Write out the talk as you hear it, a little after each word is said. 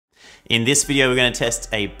In this video, we're going to test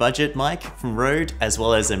a budget mic from Rode as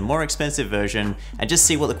well as a more expensive version and just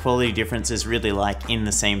see what the quality difference is really like in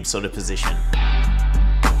the same sort of position.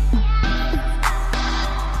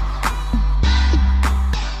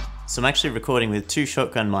 So I'm actually recording with two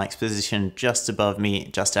shotgun mics positioned just above me,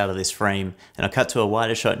 just out of this frame. And I'll cut to a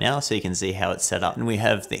wider shot now so you can see how it's set up. And we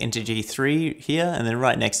have the NTG 3 here, and then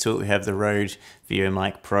right next to it we have the Rode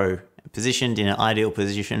VideoMic Pro, positioned in an ideal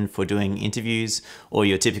position for doing interviews or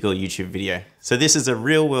your typical YouTube video. So this is a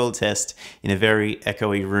real world test in a very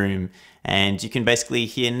echoey room, and you can basically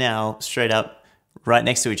hear now straight up right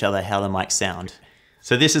next to each other how the mics sound.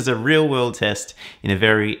 So this is a real world test in a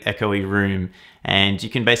very echoey room, and you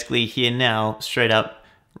can basically hear now straight up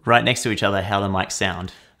right next to each other how the mics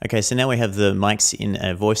sound. Okay, so now we have the mics in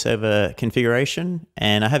a voiceover configuration,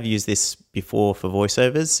 and I have used this before for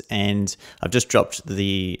voiceovers, and I've just dropped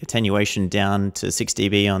the attenuation down to 6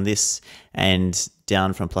 dB on this and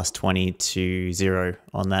down from +20 to 0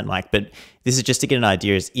 on that mic. But this is just to get an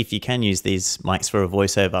idea as if you can use these mics for a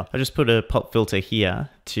voiceover. I just put a pop filter here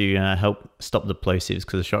to help stop the plosives,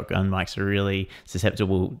 because the shotgun mics are really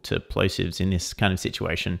susceptible to plosives in this kind of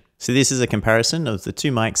situation. So this is a comparison of the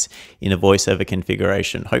two mics in a voiceover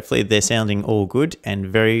configuration. Hopefully they're sounding all good and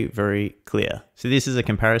very, very clear. So this is a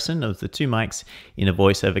comparison of the two mics in a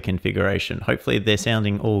voiceover configuration. Hopefully they're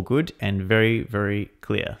sounding all good and very, very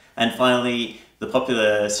clear. And finally, the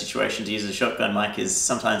popular situation to use a shotgun mic is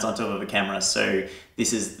sometimes on top of a camera. So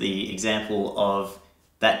this is the example of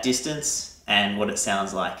that distance and what it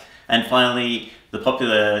sounds like. And finally, the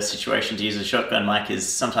popular situation to use a shotgun mic is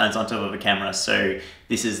sometimes on top of a camera. So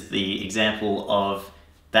this is the example of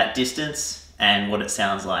that distance and what it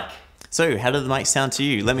sounds like. So how do the mics sound to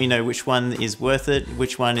you? Let me know which one is worth it,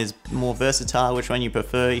 which one is more versatile, which one you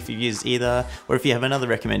prefer, if you've used either, or if you have another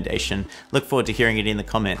recommendation. Look forward to hearing it in the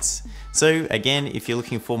comments. So again, if you're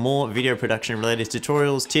looking for more video production related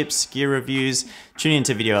tutorials, tips, gear reviews, tune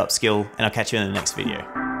into Video Upskill, and I'll catch you in the next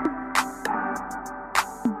video.